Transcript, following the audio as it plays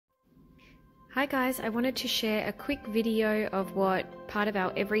Hi guys, I wanted to share a quick video of what part of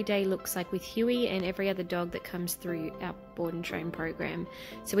our everyday looks like with Huey and every other dog that comes through our board and train program.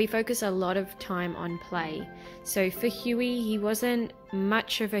 So we focus a lot of time on play. So for Huey, he wasn't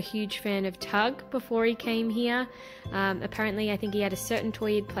much of a huge fan of tug before he came here. Apparently I think he had a certain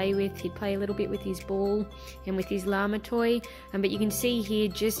toy he'd play with. He'd play a little bit with his ball and with his llama toy, but you can see here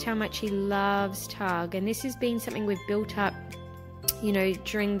just how much he loves tug, and this has been something we've built up, you know,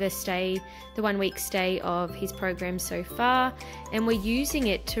 during the 1 week stay of his program so far, and we're using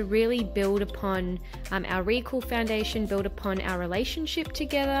it to really build upon our recall foundation, build upon our relationship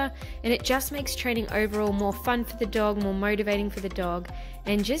together, and it just makes training overall more fun for the dog, more motivating for the dog,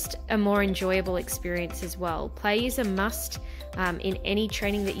 and just a more enjoyable experience as well. Play is a must in any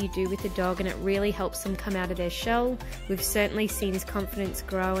training that you do with the dog, and it really helps them come out of their shell. We've certainly seen his confidence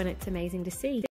grow, and it's amazing to see.